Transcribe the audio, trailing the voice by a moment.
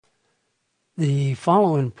The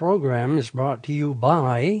following program is brought to you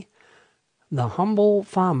by the Humble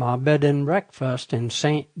Farmer Bed and Breakfast in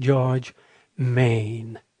St. George,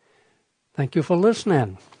 Maine. Thank you for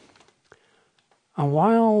listening. A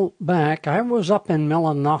while back, I was up in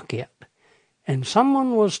Millinocket, and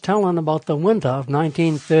someone was telling about the winter of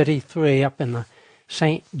 1933 up in the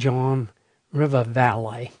St. John River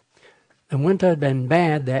Valley. The winter had been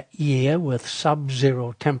bad that year with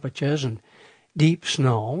sub-zero temperatures and deep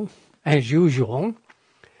snow. As usual,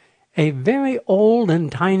 a very old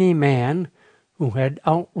and tiny man who had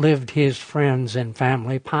outlived his friends and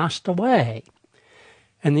family passed away,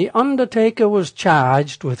 and the undertaker was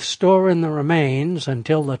charged with storing the remains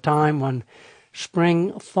until the time when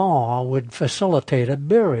spring thaw would facilitate a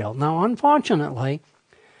burial. Now, unfortunately,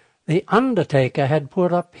 the undertaker had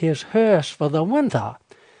put up his hearse for the winter,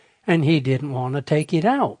 and he didn't want to take it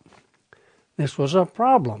out. This was a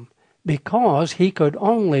problem, because he could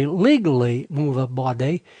only legally move a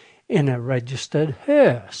body in a registered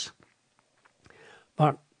hearse.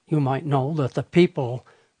 But you might know that the people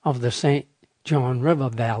of the St. John River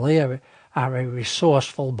Valley are a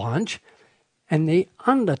resourceful bunch, and the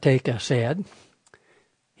undertaker said,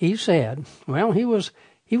 he was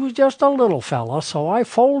just a little fella, so I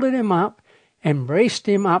folded him up and braced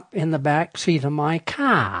him up in the back seat of my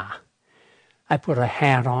car. I put a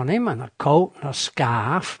hat on him and a coat and a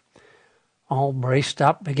scarf, all braced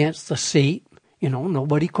up against the seat.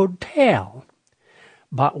 Nobody could tell.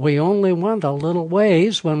 But we only went a little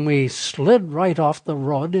ways when we slid right off the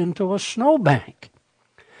road into a snowbank.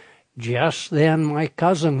 Just then my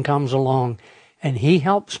cousin comes along, and he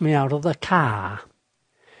helps me out of the car.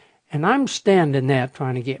 And I'm standing there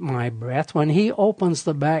trying to get my breath when he opens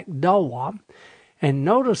the back door and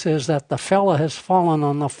notices that the fella has fallen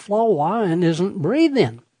on the floor and isn't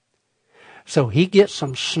breathing. So he gets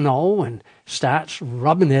some snow and starts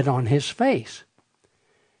rubbing it on his face.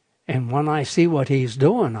 And when I see what he's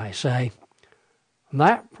doing, I say,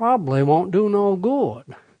 that probably won't do no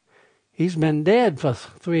good. He's been dead for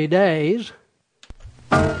 3 days.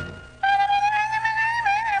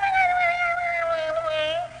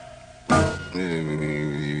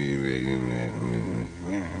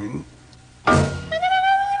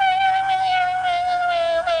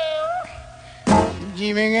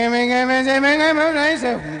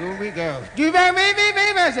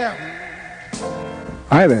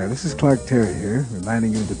 Hi there, this is Clark Terry here,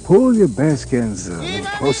 reminding you to pull your bearskins a little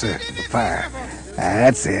closer to the fire.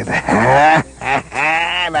 That's it. Now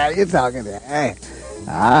you're talking there. Hey.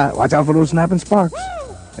 Watch out for those snapping sparks.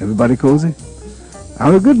 Everybody cozy?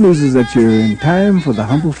 Now the good news is that you're in time for the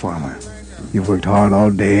Humble Farmer. You've worked hard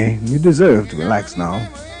all day, and you deserve to relax now.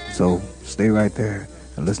 So stay right there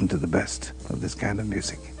and listen to the best of this kind of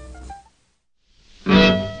music.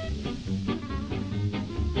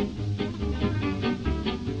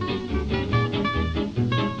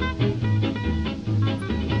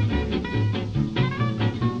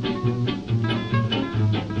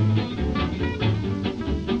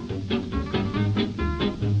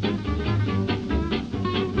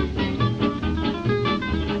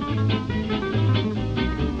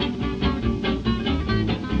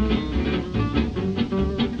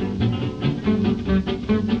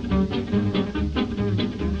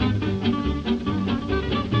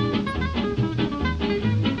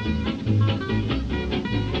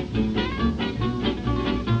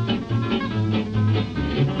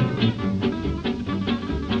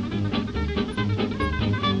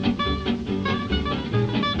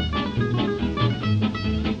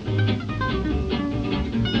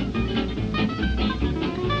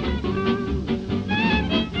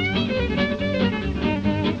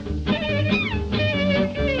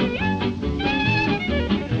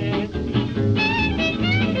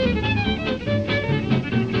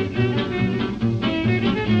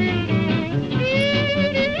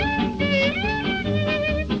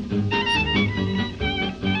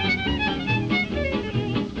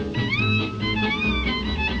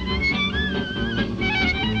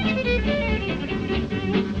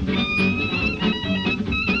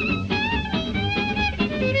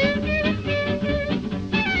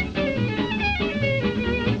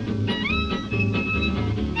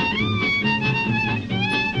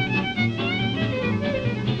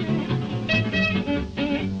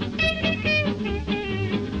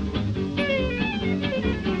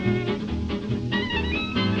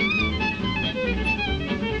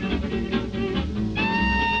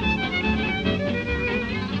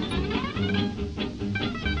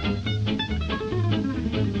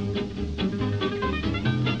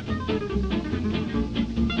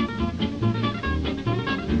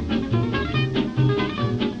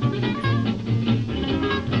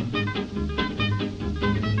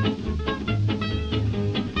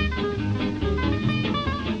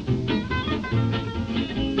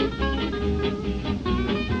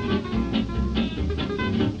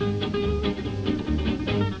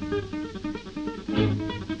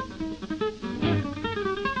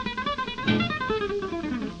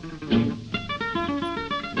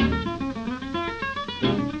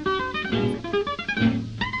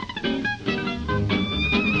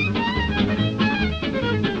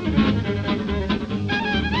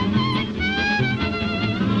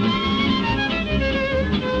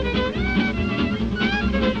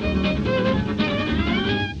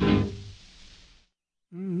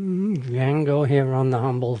 Django here on the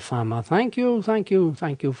Humble Farmer. Thank you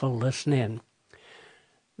for listening.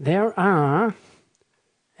 There are,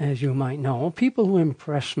 as you might know, people who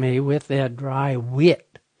impress me with their dry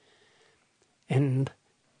wit. And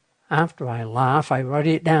after I laugh, I write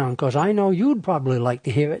it down, because I know you'd probably like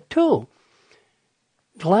to hear it too.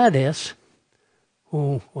 Gladys,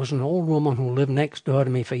 who was an old woman who lived next door to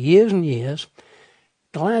me for years and years,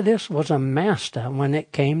 Gladys was a master when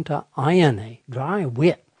it came to irony, dry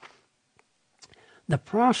wit. The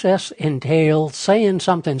process entailed saying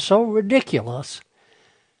something so ridiculous,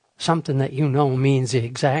 something that you know means the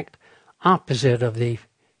exact opposite of the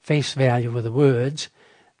face value of the words,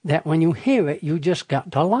 that when you hear it, you just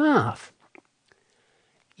got to laugh.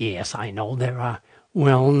 Yes, I know there are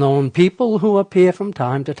well-known people who appear from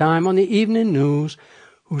time to time on the evening news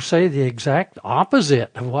who say the exact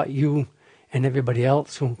opposite of what you and everybody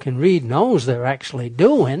else who can read knows they're actually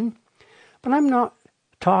doing. But I'm not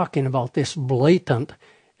talking about this blatant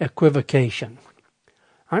equivocation.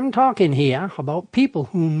 I'm talking here about people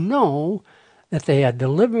who know that they are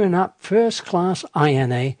delivering up first-class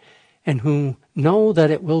irony and who know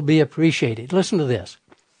that it will be appreciated. Listen to this.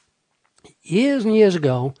 Years and years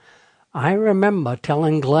ago, I remember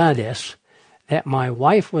telling Gladys that my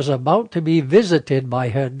wife was about to be visited by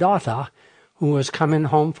her daughter who was coming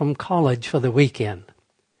home from college for the weekend.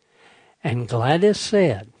 And Gladys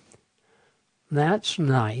said, "That's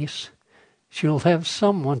nice. She'll have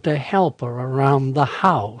someone to help her around the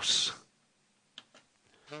house."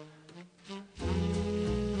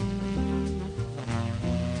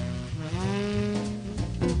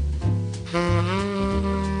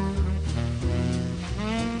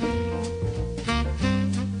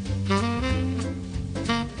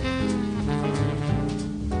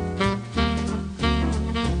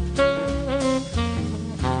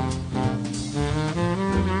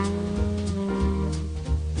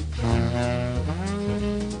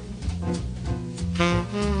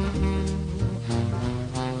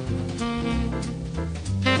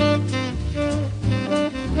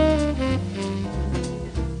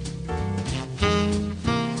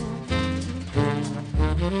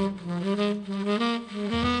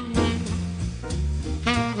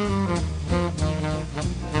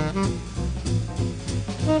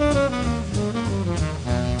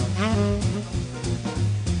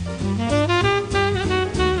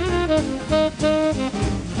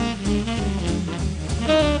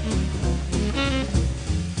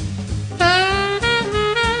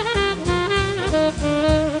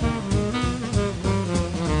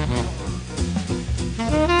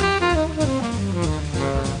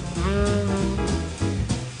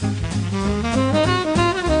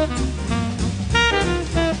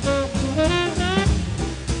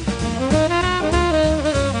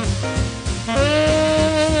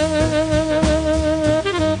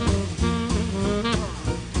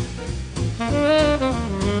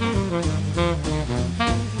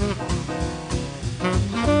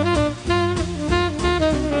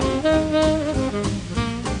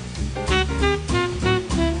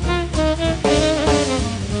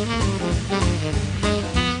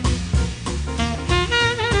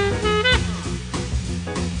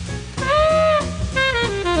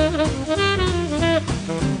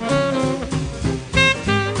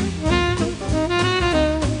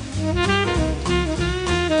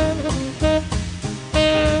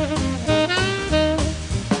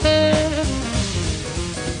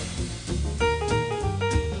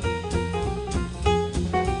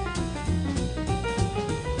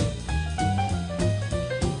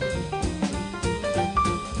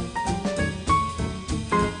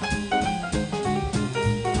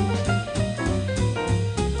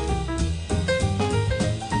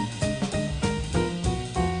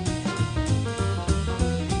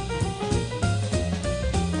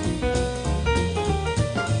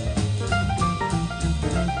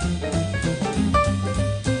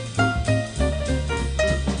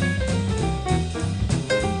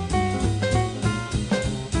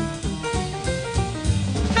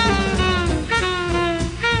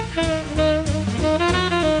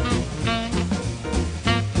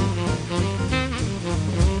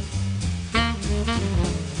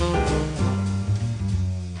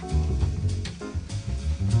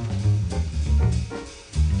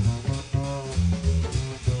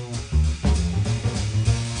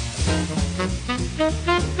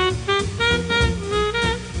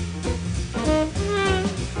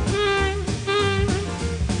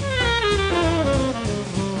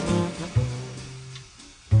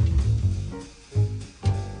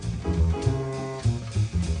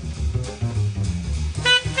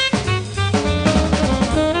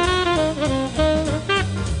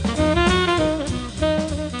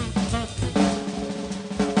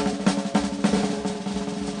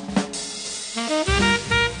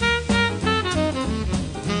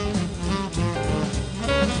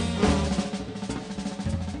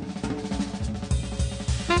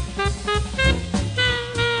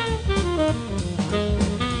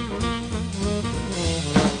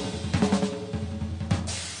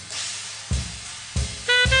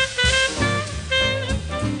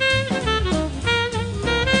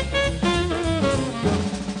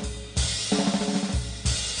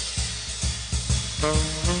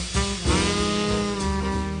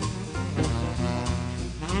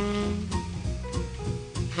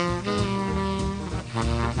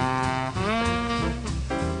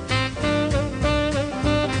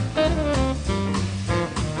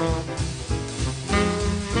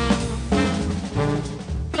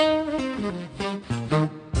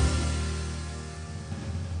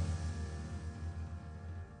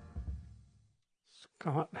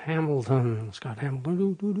 Scott Hamilton,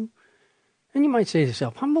 doo, doo, doo. And you might say to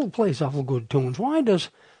yourself, Humble plays awful good tunes. Why does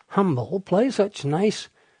Humble play such nice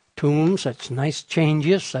tunes, such nice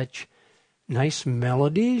changes, such nice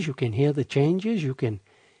melodies? You can hear the changes, you can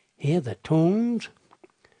hear the tunes.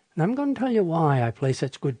 And I'm going to tell you why I play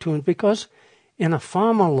such good tunes, because in a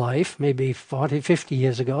farmer life, maybe 40, 50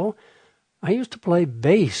 years ago, I used to play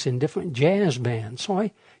bass in different jazz bands. So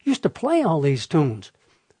I used to play all these tunes.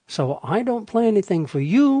 So I don't play anything for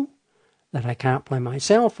you that I can't play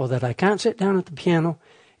myself, or that I can't sit down at the piano.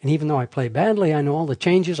 And even though I play badly, I know all the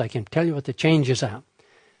changes. I can tell you what the changes are.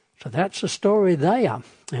 So that's the story there.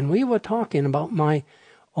 And we were talking about my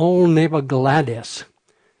old neighbor Gladys.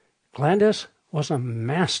 Gladys was a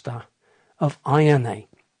master of ironing.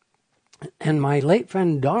 And my late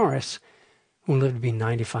friend Doris, who lived to be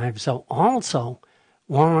 95, so also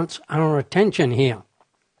warrants our attention here.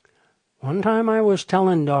 One time I was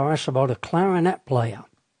telling Doris about a clarinet player.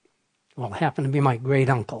 Well, it happened to be my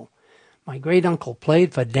great-uncle. My great-uncle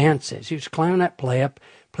played for dances. He was a clarinet player,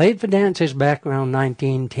 played for dances back around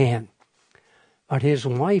 1910. But his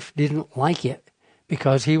wife didn't like it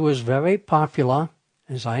because he was very popular.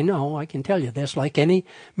 As I know, I can tell you this, like any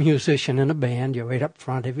musician in a band, you're right up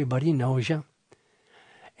front, everybody knows you.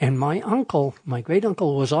 And my uncle, my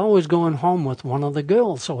great-uncle, was always going home with one of the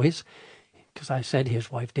girls, so because I said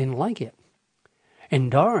his wife didn't like it. And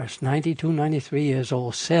Doris, 92, 93 years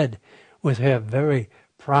old, said with her very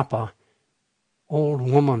proper old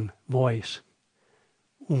woman voice,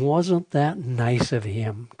 wasn't that nice of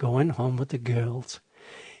him going home with the girls?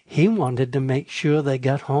 He wanted to make sure they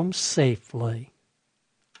got home safely.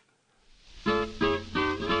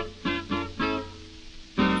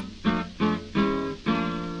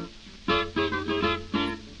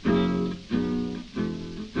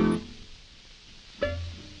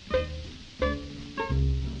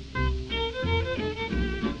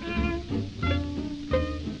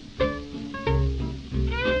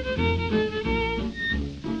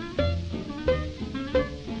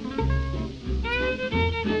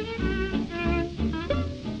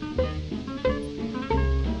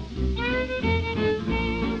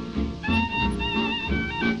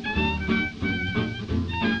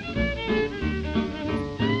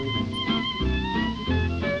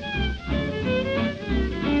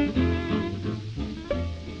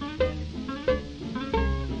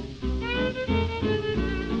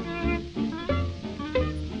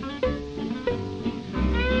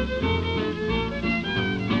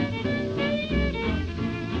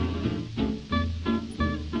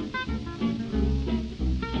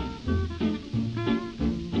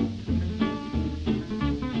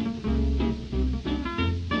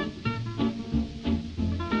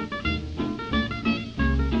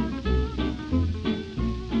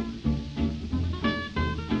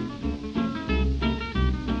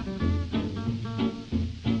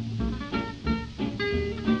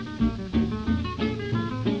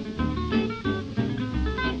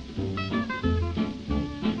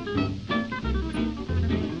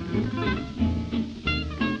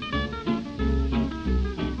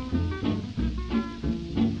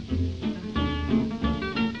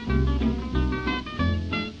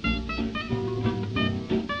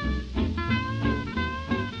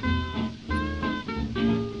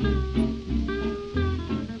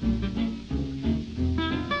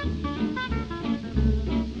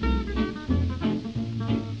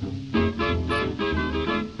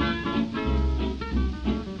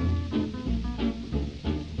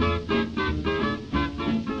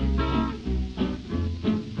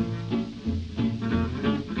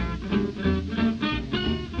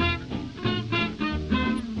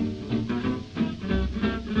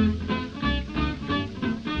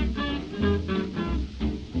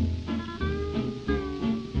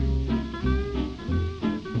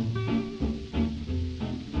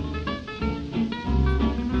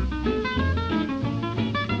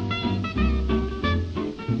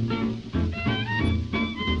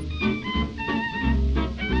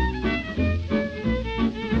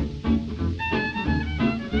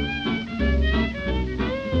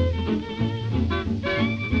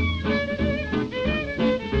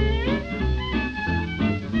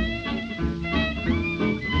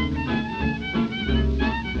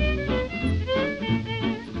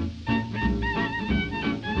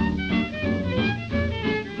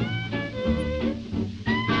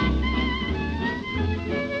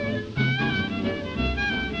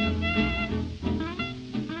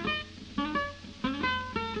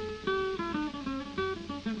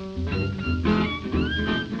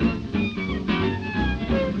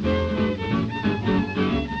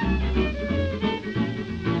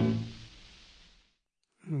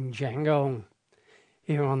 Django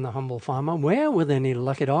here on The Humble Farmer. Well, with any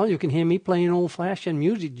luck at all, you can hear me playing old-fashioned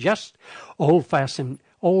music, just old-fashioned.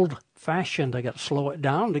 I got to slow it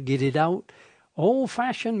down to get it out.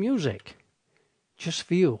 Old-fashioned music, just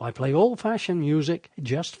for you. I play old-fashioned music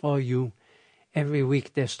just for you every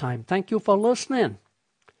week this time. Thank you for listening.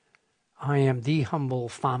 I am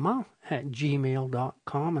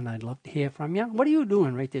thehumblefarmer@gmail.com, and I'd love to hear from you. What are you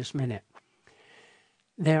doing right this minute?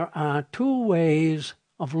 There are two ways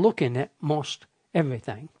of looking at most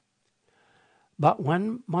everything. But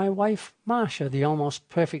when my wife, Marcia, the almost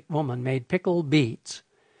perfect woman, made pickled beets,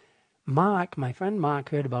 Mark, my friend Mark,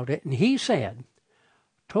 heard about it, and he said,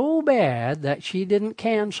 too bad that she didn't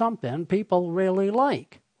can something people really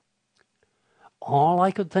like. All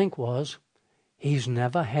I could think was, he's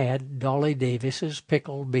never had Dolly Davis's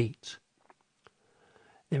pickled beets.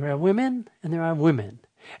 There are women and there are women.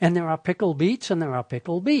 And there are pickled beets and there are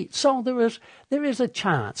pickled beets. So there is a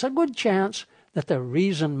chance, a good chance, that the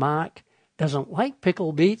reason Mark doesn't like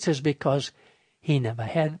pickled beets is because he never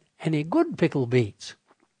had any good pickled beets.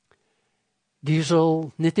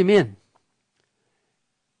 Diesel nitimin.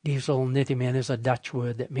 Diesel nitimin is a Dutch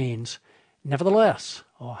word that means nevertheless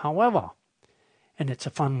or however. And it's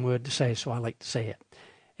a fun word to say, so I like to say it.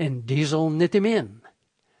 And diesel nitimin.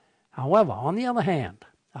 However, on the other hand,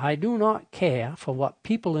 I do not care for what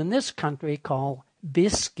people in this country call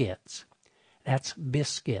biscuits. That's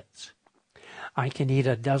biscuits. I can eat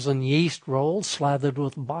a dozen yeast rolls slathered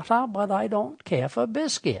with butter, but I don't care for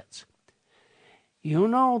biscuits. You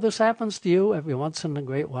know this happens to you every once in a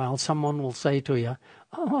great while. Someone will say to you,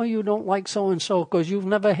 oh, you don't like so-and-so because you've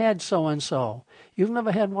never had so-and-so. You've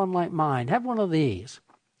never had one like mine. Have one of these.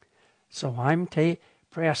 So I'm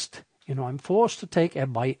pressed, I'm forced to take a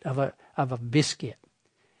bite of a biscuit.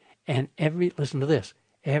 And listen to this,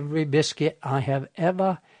 every biscuit I have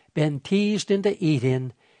ever been teased into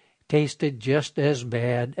eating tasted just as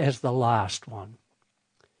bad as the last one.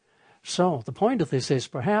 So the point of this is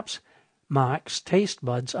perhaps Mark's taste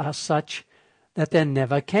buds are such that there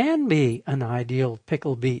never can be an ideal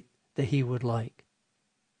pickled beet that he would like.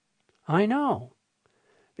 I know,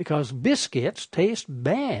 because biscuits taste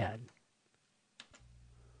bad.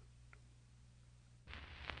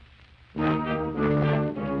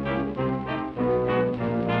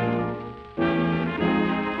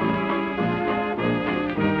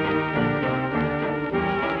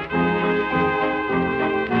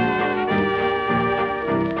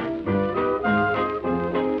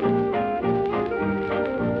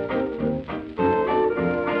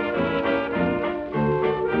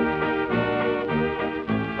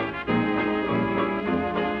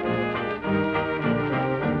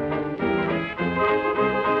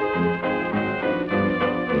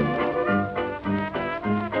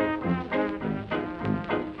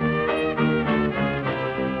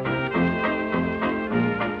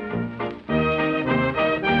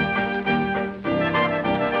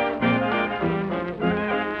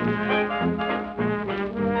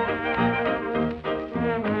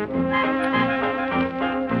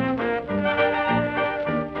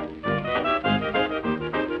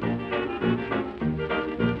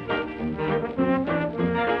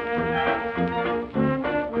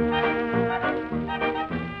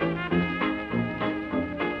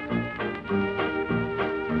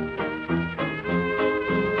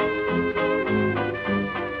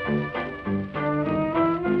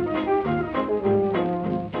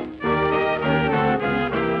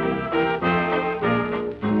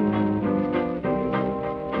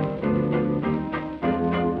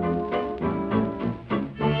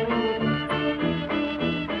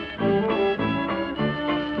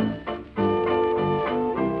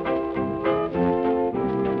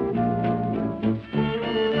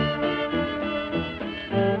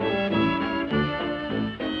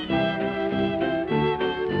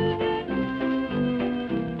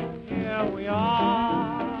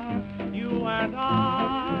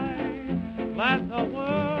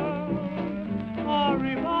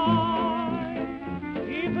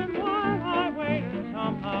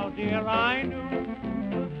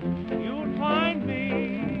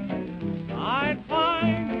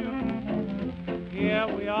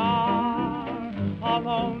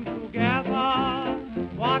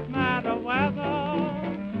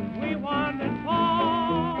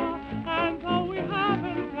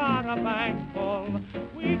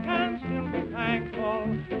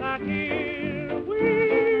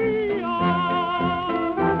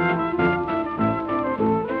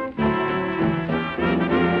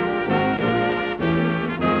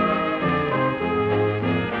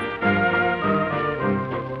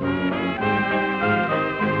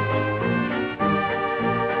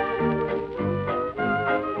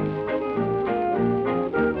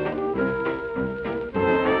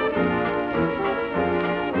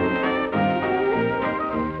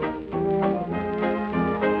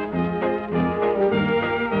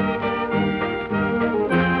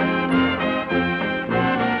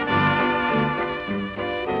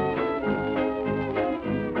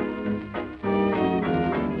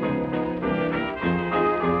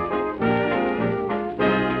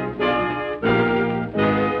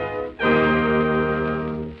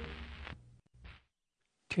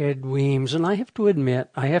 Ted Weems, and I have to admit,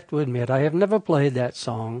 I have never played that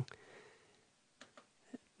song.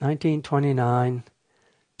 1929,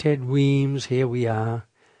 Ted Weems, Here We Are.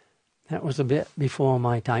 That was a bit before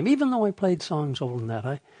my time, even though I played songs older than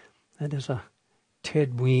that. That is a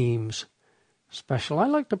Ted Weems special. I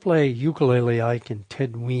like to play Ukulele Ike and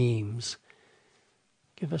Ted Weems.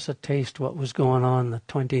 Give us a taste of what was going on in the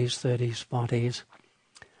 20s, 30s, 40s.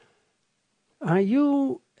 Are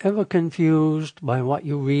you ever confused by what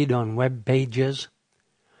you read on web pages?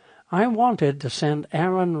 I wanted to send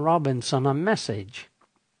Aaron Robinson a message.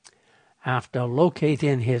 After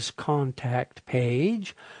locating his contact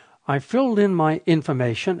page, I filled in my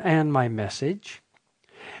information and my message.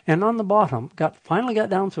 And on the bottom, finally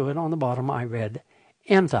got down through it, on the bottom I read,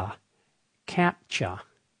 Enter, CAPTCHA,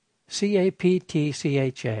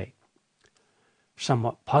 CAPTCHA.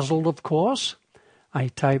 Somewhat puzzled, of course, I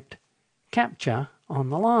typed CAPTCHA on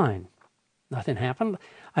the line. Nothing happened.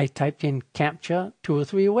 I typed in CAPTCHA 2 or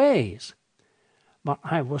 3 ways. But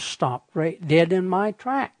I was stopped right dead in my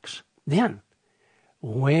tracks. Then,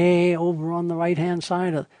 way over on the right-hand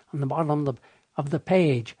side, on the bottom of the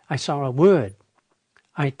page, I saw a word.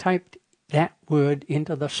 I typed that word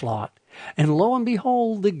into the slot, and lo and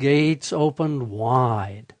behold, the gates opened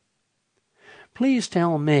wide. Please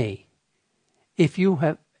tell me if you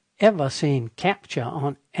have ever seen CAPTCHA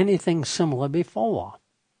on anything similar before.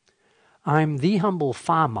 I'm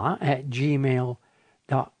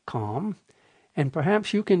thehumblefarmer@gmail.com, and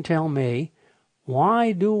perhaps you can tell me,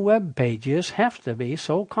 why do web pages have to be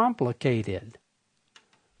so complicated?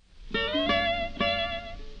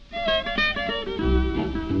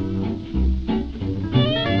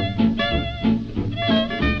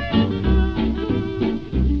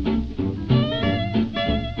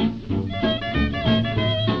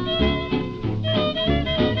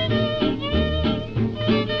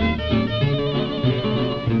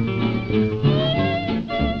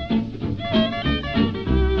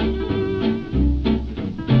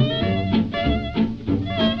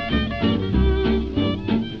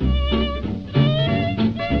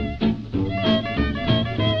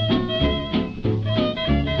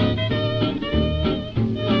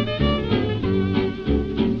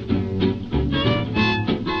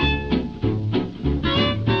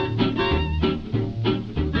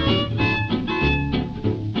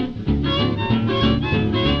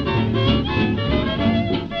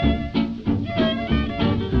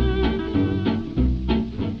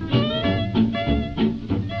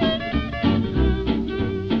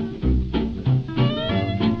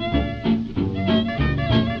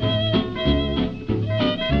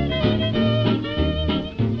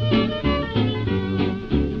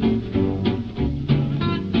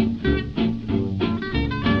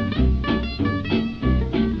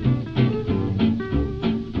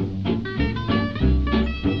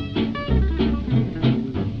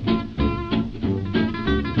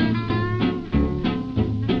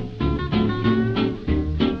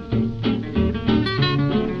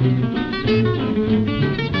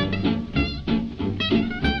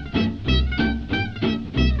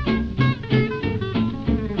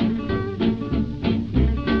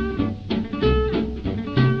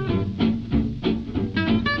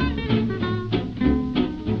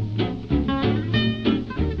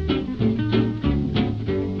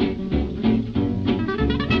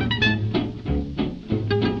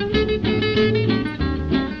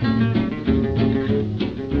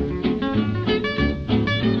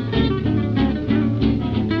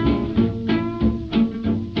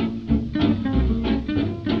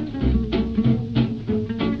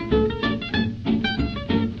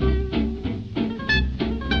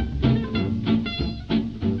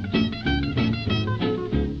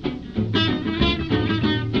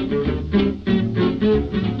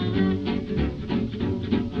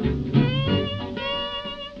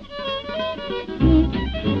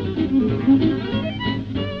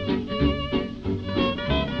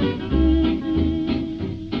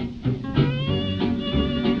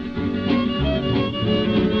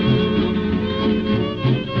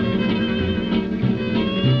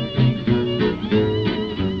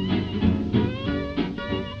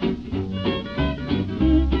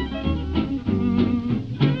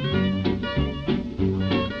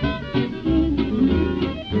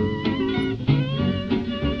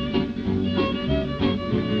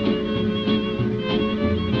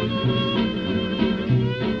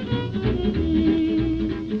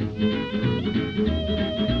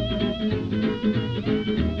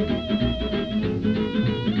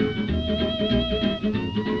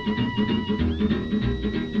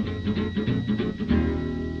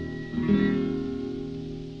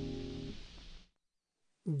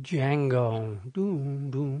 Django.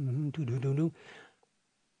 Doom, doom, doo, doo, doo, doo.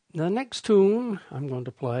 The next tune I'm going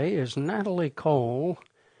to play is Natalie Cole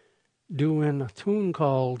doing a tune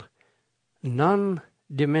called Non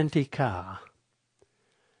Dimentica.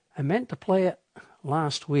 I meant to play it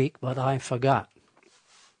last week, but I forgot.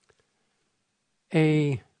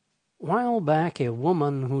 A while back, a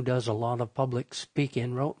woman who does a lot of public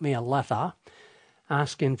speaking wrote me a letter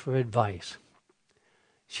asking for advice.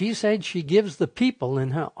 She said she gives the people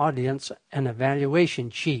in her audience an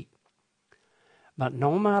evaluation sheet. But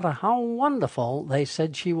no matter how wonderful they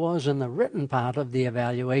said she was in the written part of the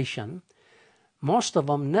evaluation, most of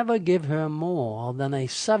them never give her more than a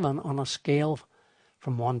 7 on a scale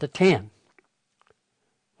from 1 to 10.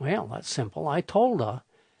 Well, that's simple. I told her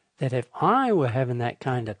that if I were having that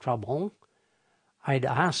kind of trouble, I'd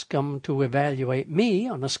ask them to evaluate me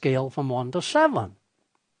on a scale from 1 to 7.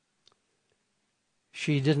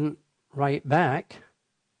 She didn't write back.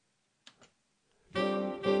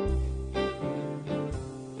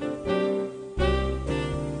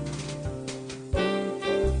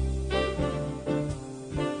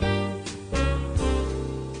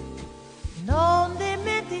 Non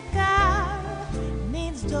dimentica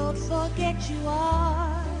means don't forget you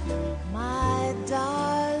are my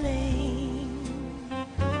darling.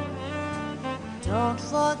 Don't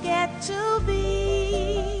forget to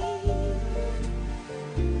be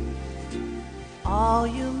all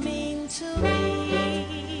you mean to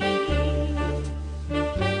me.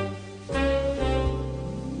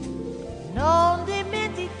 Non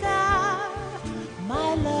dimentica,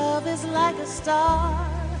 my love is like a star,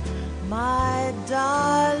 my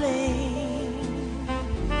darling,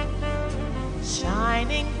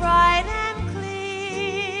 shining bright and clear,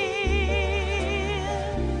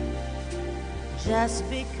 just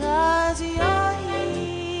because you're here.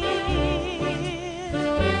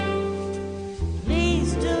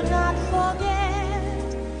 Please do not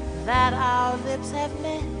forget that our lips have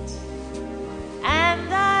met,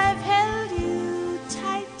 and I've held you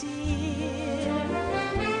tight, dear.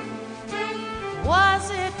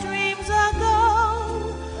 Was it dreams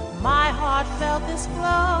ago my heart felt this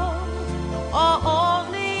glow, or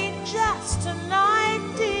only just tonight,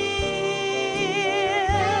 dear?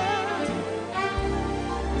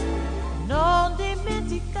 Non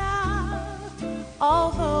dimentica,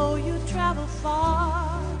 although you travel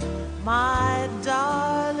far, my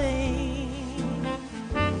darling,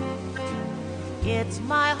 it's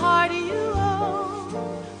my heart you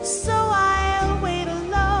owe, so I'll wait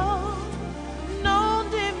alone. Non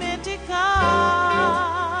dimentica.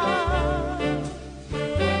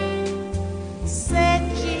 Se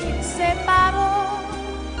ci separò,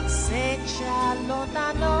 se ci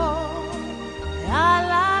allontanò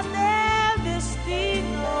alla del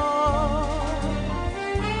destino,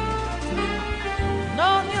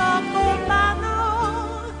 non ne ho colpa,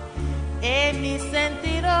 no, e mi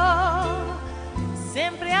sentirò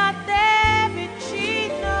sempre a te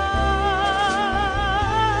vicino.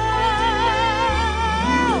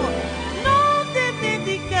 Non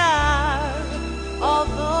dimenticare,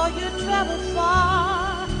 although you travel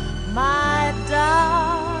far, my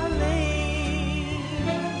darling,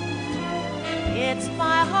 it's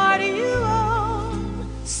my heart you own,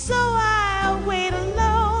 so I'll wait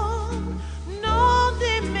alone. Non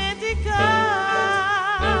dimenticare.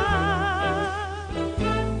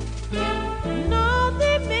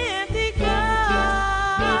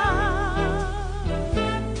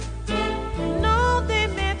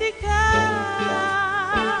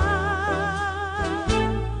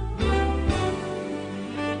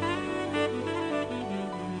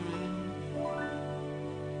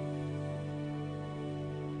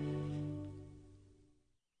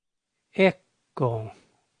 Ecco,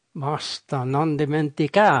 basta non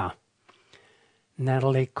dimenticare.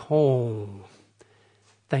 Natalie Cole.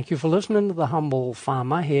 Thank you for listening to The Humble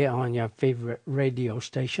Farmer here on your favorite radio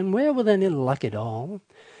station, where with any luck at all,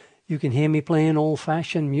 you can hear me playing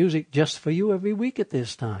old-fashioned music just for you every week at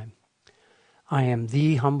this time. I am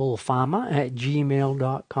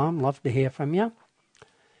thehumblefarmer@gmail.com. Love to hear from you.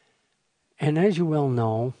 And as you well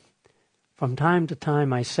know, from time to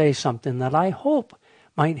time I say something that I hope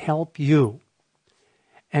might help you.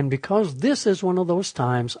 And because this is one of those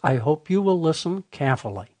times, I hope you will listen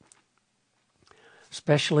carefully,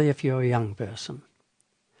 especially if you're a young person.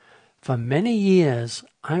 For many years,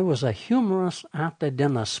 I was a humorous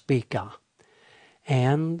after-dinner speaker,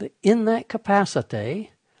 and in that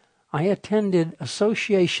capacity, I attended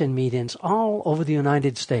association meetings all over the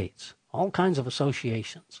United States, all kinds of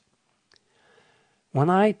associations. When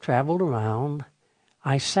I traveled around,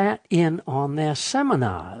 I sat in on their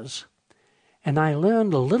seminars, and I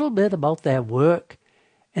learned a little bit about their work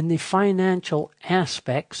and the financial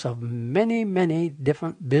aspects of many, many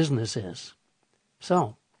different businesses.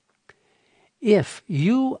 So, if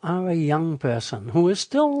you are a young person who is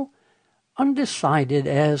still undecided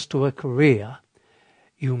as to a career,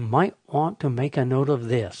 you might want to make a note of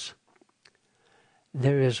this.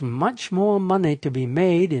 There is much more money to be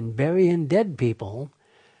made in burying dead people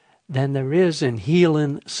than there is in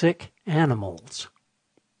healing sick animals.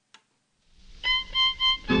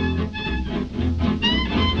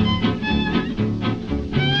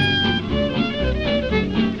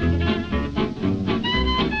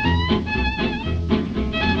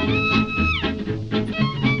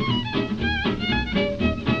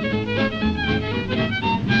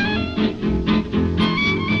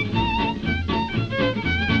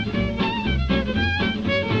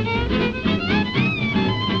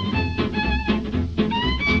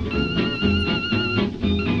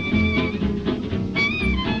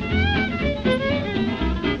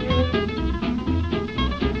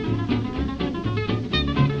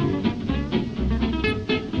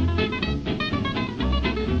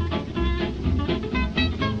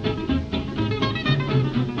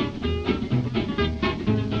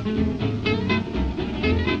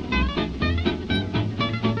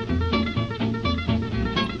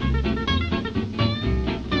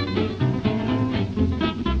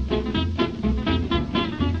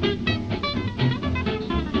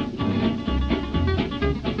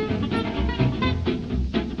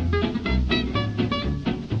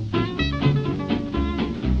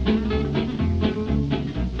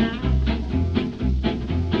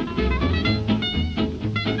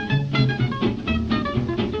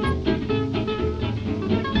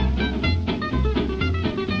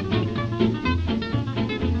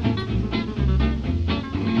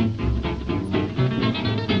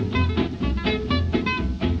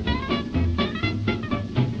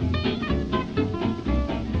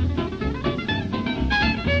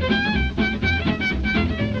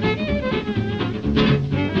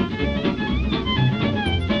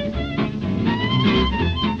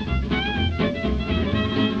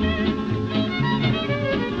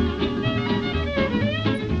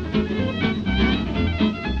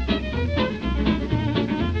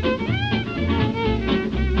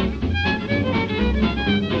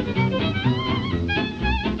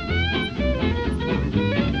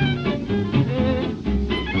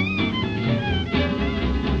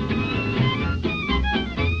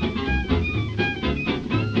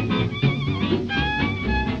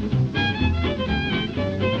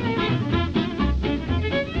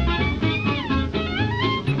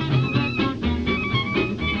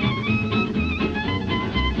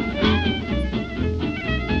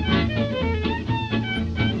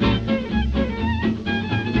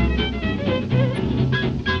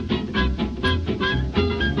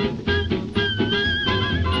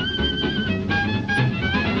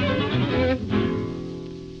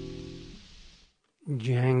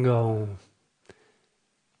 Django.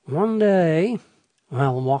 One day,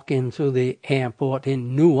 while walking through the airport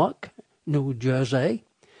in Newark, New Jersey,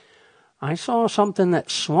 I saw something that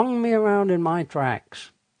swung me around in my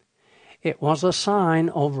tracks. It was a sign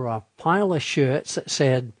over a pile of shirts that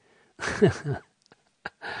said,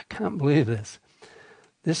 can't believe this.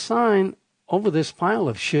 This sign over this pile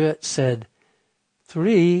of shirts said,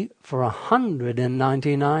 3 for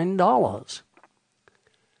 $199.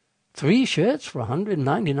 3 shirts for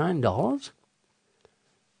 $199?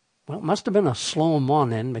 Well, it must have been a slow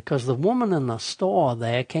morning because the woman in the store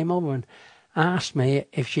there came over and asked me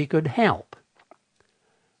if she could help.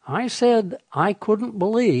 I said I couldn't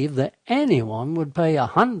believe that anyone would pay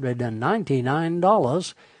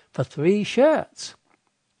 $199 for 3 shirts.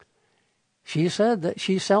 She said that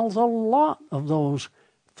she sells a lot of those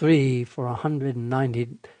 3 for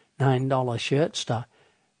 $199 shirts to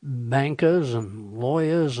bankers and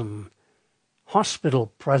lawyers and hospital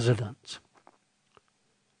presidents.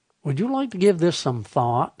 Would you like to give this some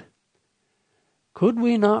thought? Could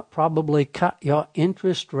we not probably cut your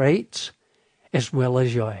interest rates as well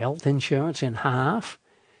as your health insurance in half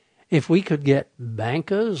if we could get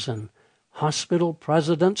bankers and hospital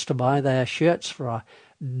presidents to buy their shirts for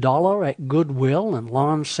 $1 at Goodwill and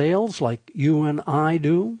lawn sales like you and I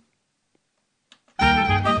do?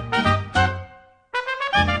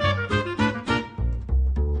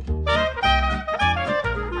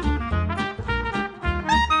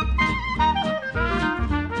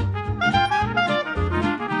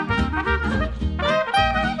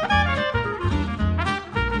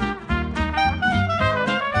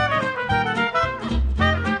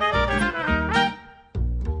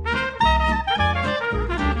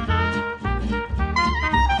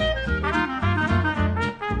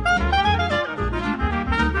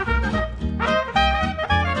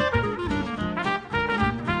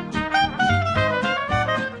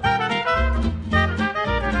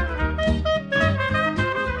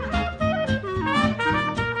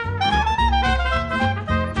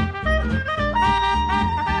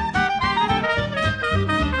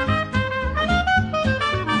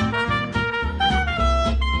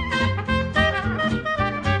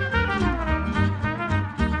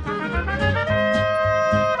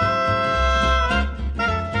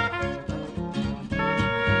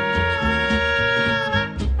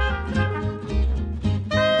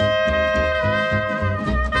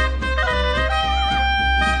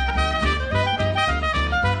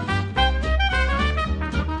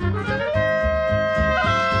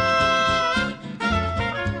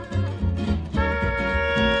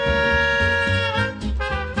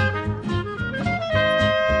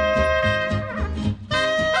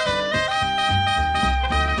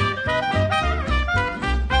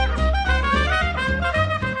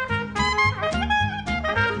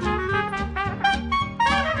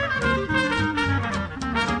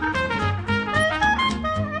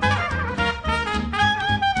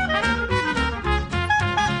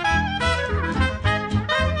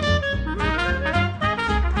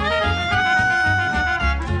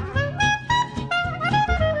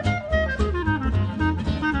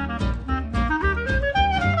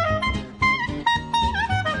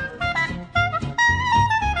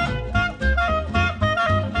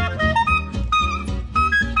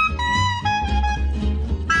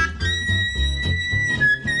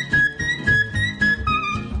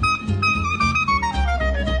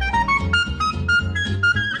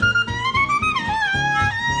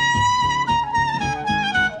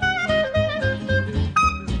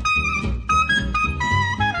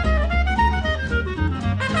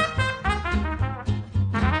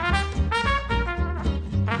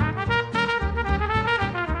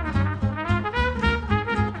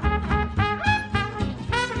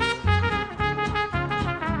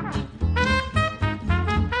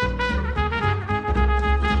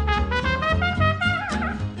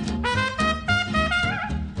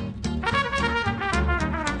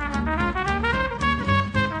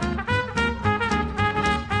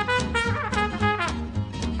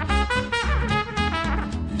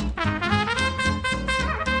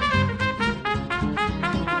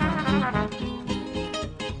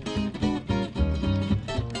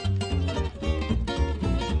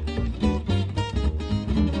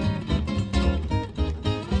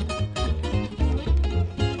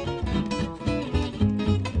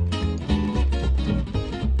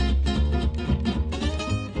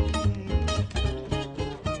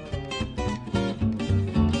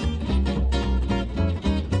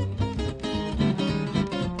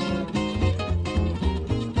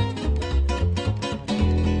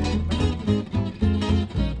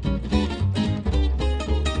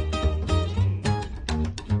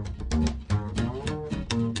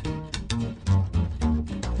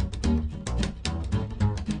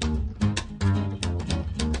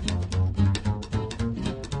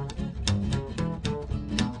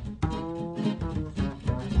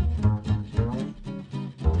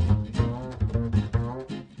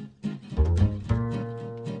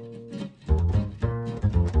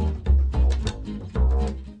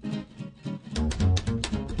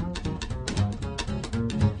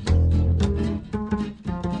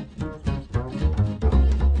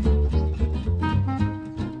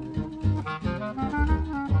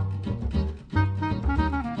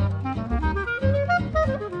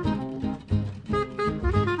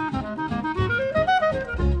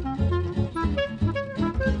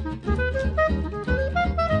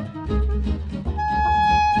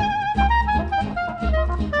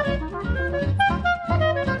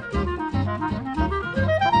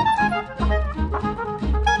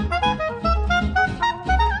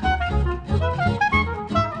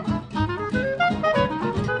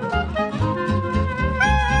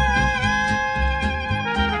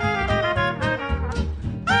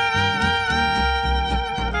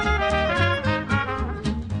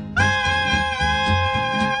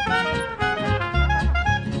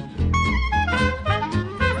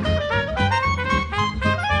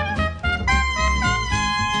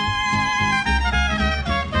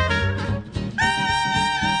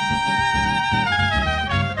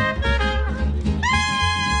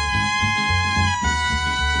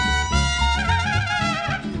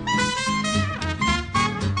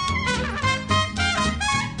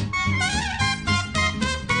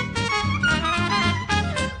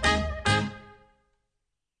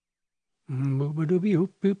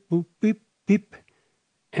 Beep.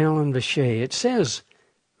 Alan Vichet. It says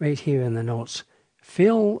right here in the notes,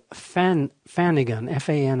 Phil Fanigan,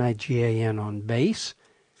 Fanigan on bass.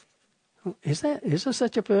 Is there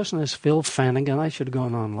such a person as Phil Fanigan? I should have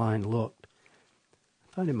gone online and looked.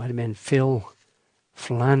 I thought it might have been Phil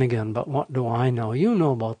Flanagan, but what do I know? You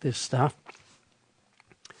know about this stuff.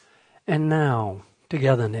 And now,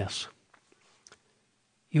 togetherness.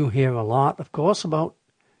 You hear a lot, of course, about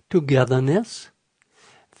togetherness.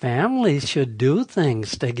 Families should do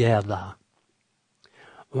things together.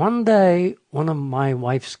 One day, one of my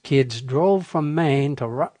wife's kids drove from Maine to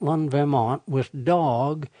Rutland, Vermont with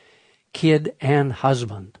dog, kid, and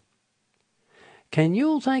husband. Can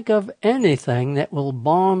you think of anything that will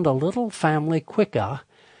bond a little family quicker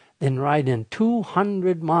than riding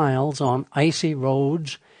 200 miles on icy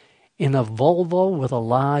roads in a Volvo with a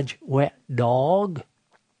large, wet dog?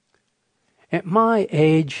 At my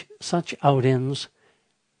age, such outings,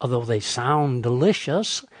 although they sound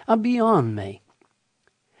delicious, are beyond me.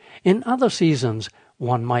 In other seasons,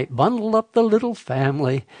 one might bundle up the little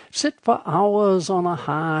family, sit for hours on a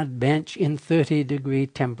hard bench in 30-degree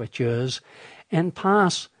temperatures, and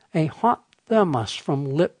pass a hot thermos from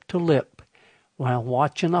lip to lip while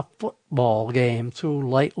watching a football game through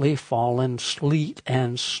lightly falling sleet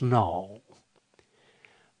and snow.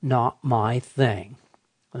 Not my thing.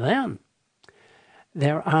 Then,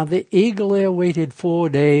 there are the eagerly awaited 4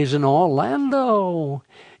 days in Orlando,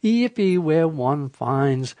 yippee, where one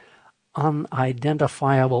finds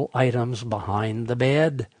unidentifiable items behind the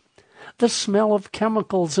bed, the smell of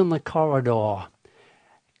chemicals in the corridor,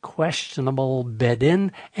 questionable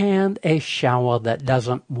bedding, and a shower that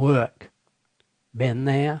doesn't work. Been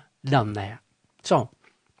there, done that. So,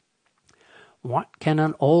 what can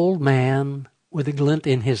an old man with a glint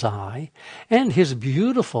in his eye and his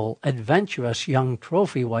beautiful, adventurous young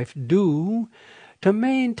trophy wife do to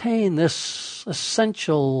maintain this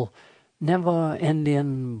essential,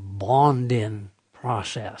 never-ending bonding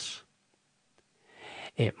process?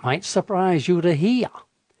 It might surprise you to hear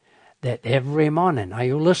that every morning, are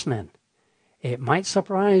you listening? It might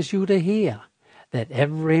surprise you to hear that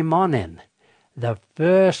every morning, the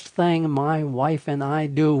first thing my wife and I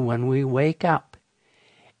do when we wake up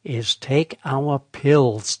is take our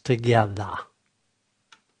pills together.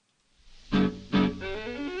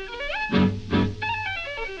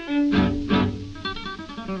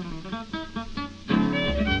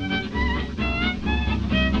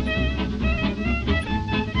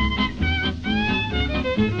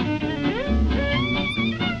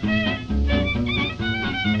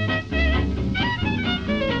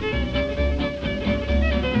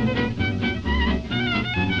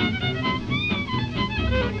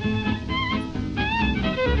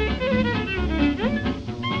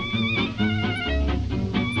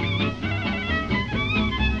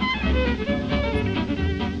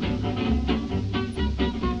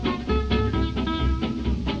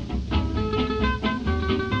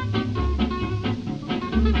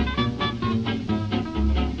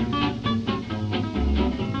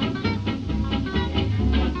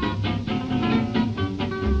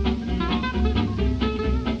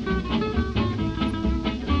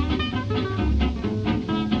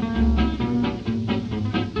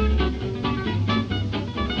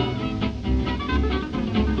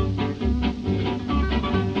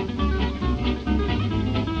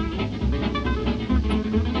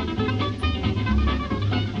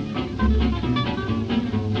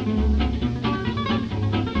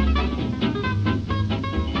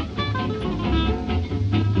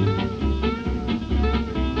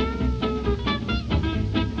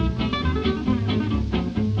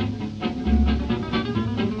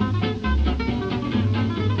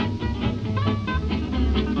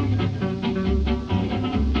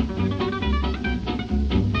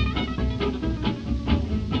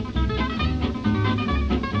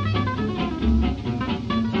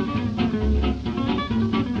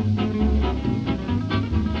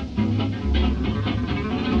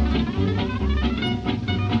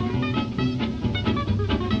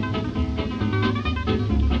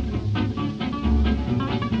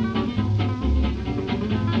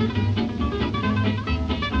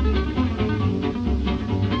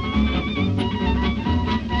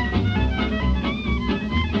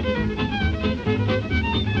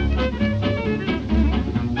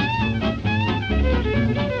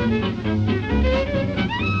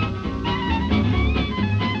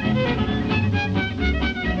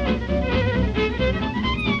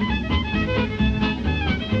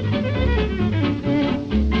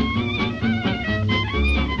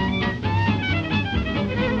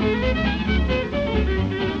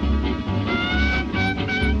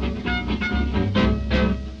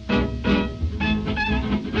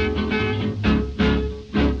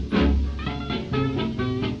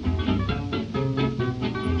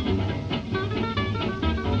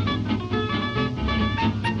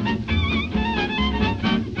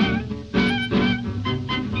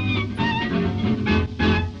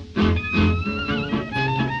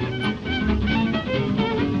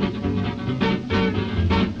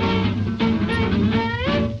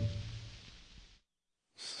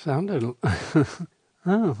 Sounded.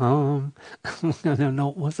 Oh, I don't know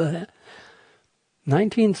what was that.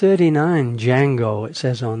 1939, Django. It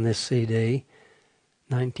says on this CD.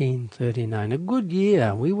 1939, a good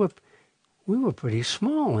year. We were pretty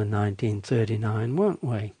small in 1939, weren't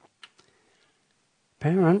we?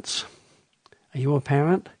 Parents, are you a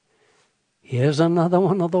parent? Here's another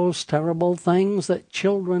one of those terrible things that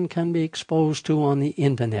children can be exposed to on the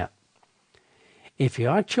internet. If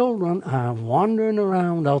your children are wandering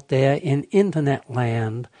around out there in internet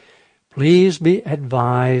land, please be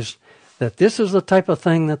advised that this is the type of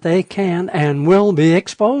thing that they can and will be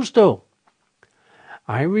exposed to.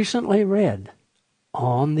 I recently read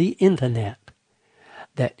on the internet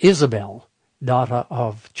that Isabel, daughter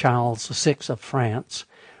of Charles VI of France,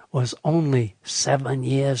 was only 7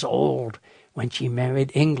 years old when she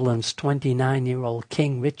married England's 29-year-old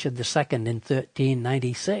King Richard II in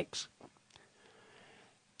 1396.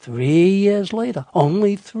 3 years later,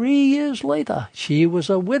 only 3 years later, she was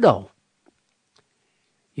a widow.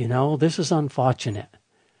 You know, this is unfortunate.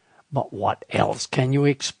 But what else can you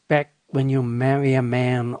expect when you marry a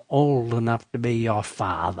man old enough to be your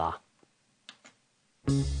father?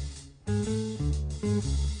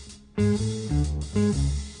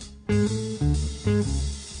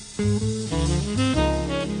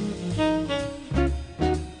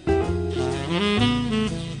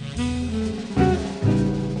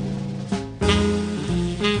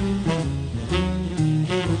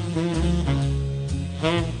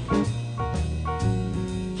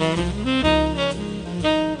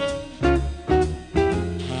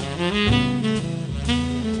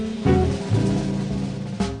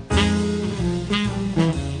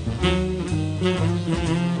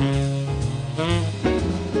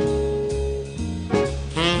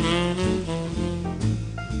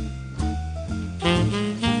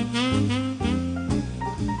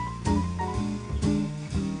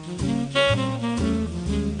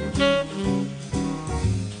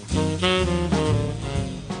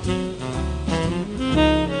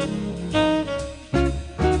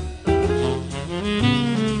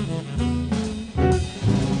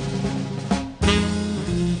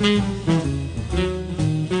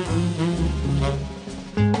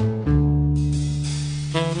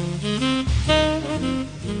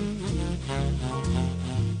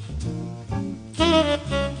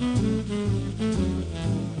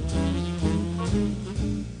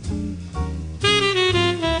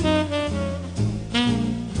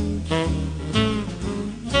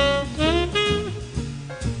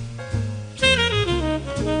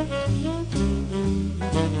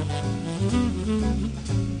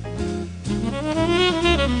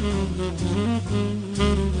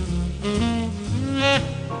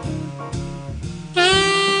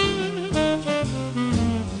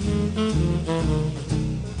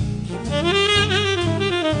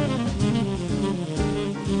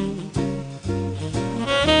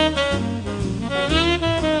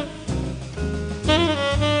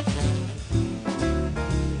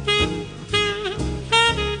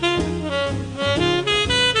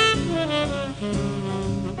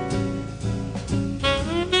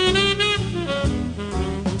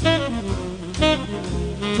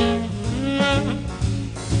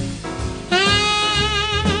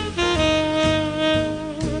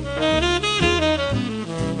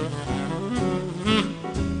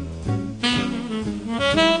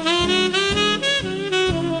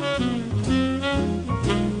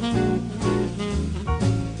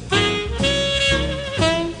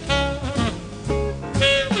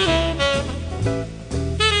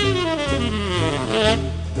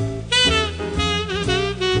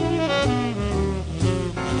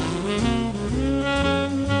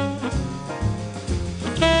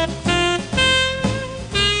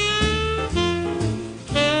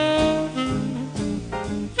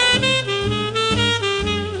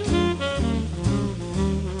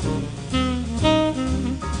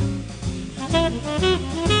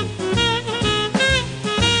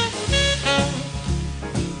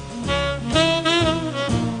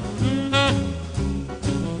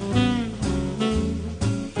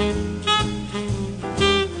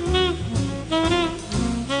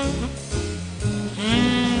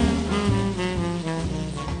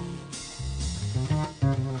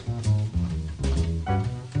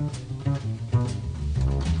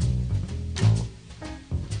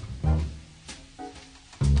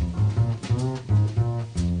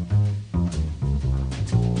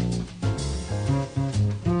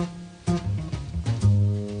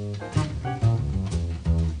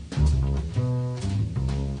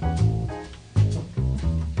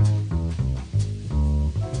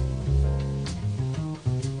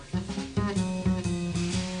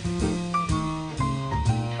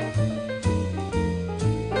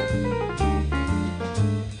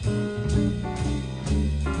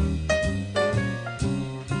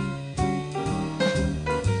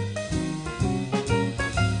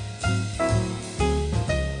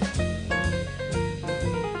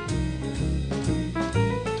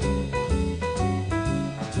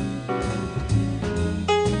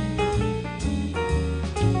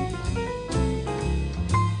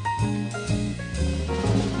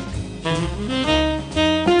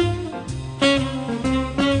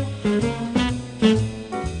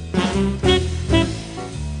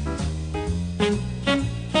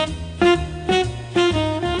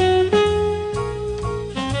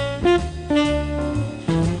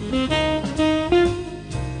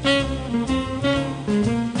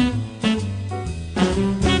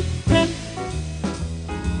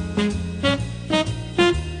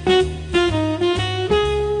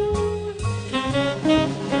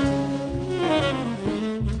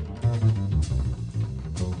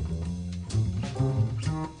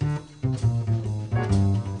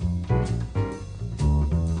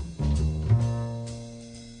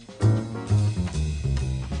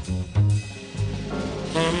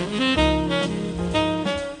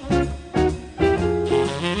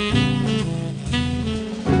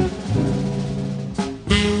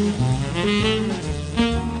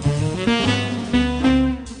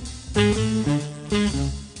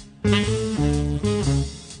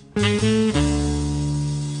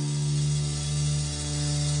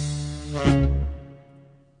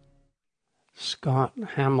 Scott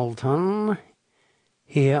Hamilton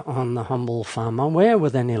here on The Humble Farmer, where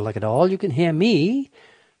with any luck at all you can hear me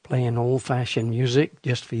playing old-fashioned music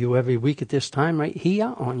just for you every week at this time right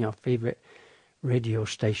here on your favorite radio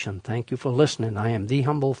station. Thank you for listening. I am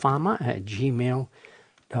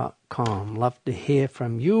thehumbleffarmer@gmail.com. Love to hear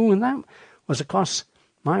from you. And that was, of course,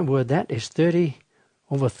 my word, that is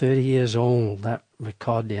over 30 years old, that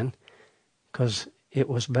recording, because it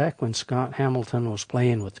was back when Scott Hamilton was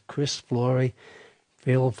playing with Chris Flory,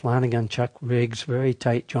 Phil Flanagan, Chuck Riggs, very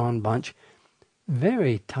tight John Bunch,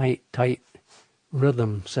 very tight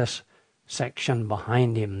rhythm section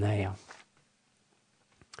behind him there.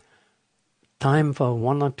 Time for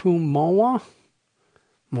one or two more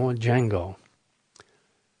Django.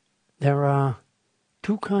 There are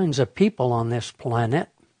two kinds of people on this planet.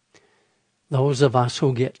 Those of us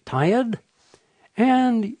who get tired,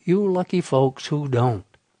 and you lucky folks who don't.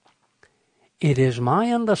 It is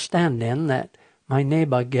my understanding that my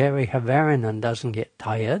neighbor Gary Havarinan doesn't get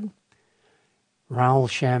tired. Raoul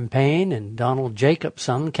Champagne and Donald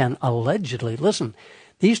Jacobson can allegedly, listen,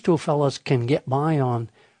 these two fellas can get by on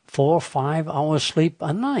 4 or 5 hours sleep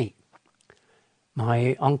a night.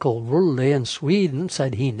 My Uncle Rulle in Sweden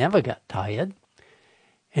said he never got tired.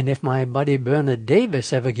 And if my buddy Bernard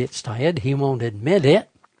Davis ever gets tired, he won't admit it.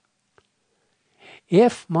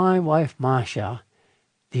 If my wife Marcia,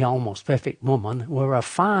 the almost perfect woman, were a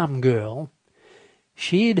farm girl,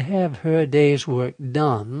 she'd have her day's work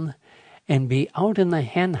done and be out in the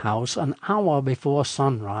hen house an hour before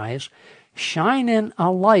sunrise, shining a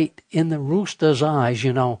light in the rooster's eyes,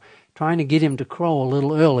 trying to get him to crow a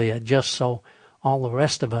little earlier just so all the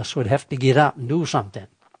rest of us would have to get up and do something.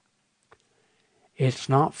 It's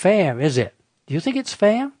not fair, is it? Do you think it's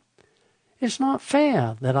fair? It's not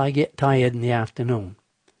fair that I get tired in the afternoon.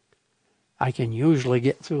 I can usually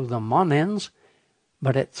get through the mornings,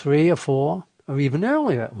 but at 3 or 4, or even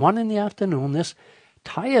earlier, at 1 in the afternoon, this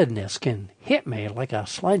tiredness can hit me like a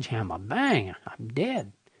sledgehammer. Bang! I'm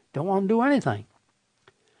dead. Don't want to do anything.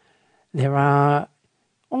 There are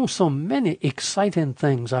so many exciting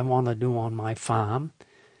things I want to do on my farm,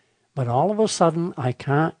 but all of a sudden I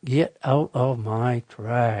can't get out of my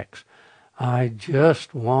tracks. I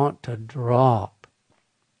just want to drop.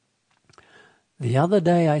 The other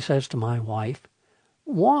day I says to my wife,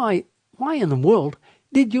 why in the world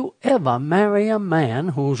did you ever marry a man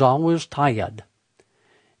who's always tired?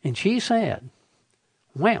 And she said,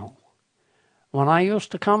 well, when I used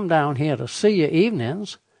to come down here to see you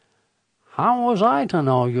evenings, how was I to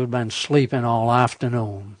know you'd been sleeping all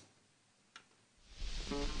afternoon?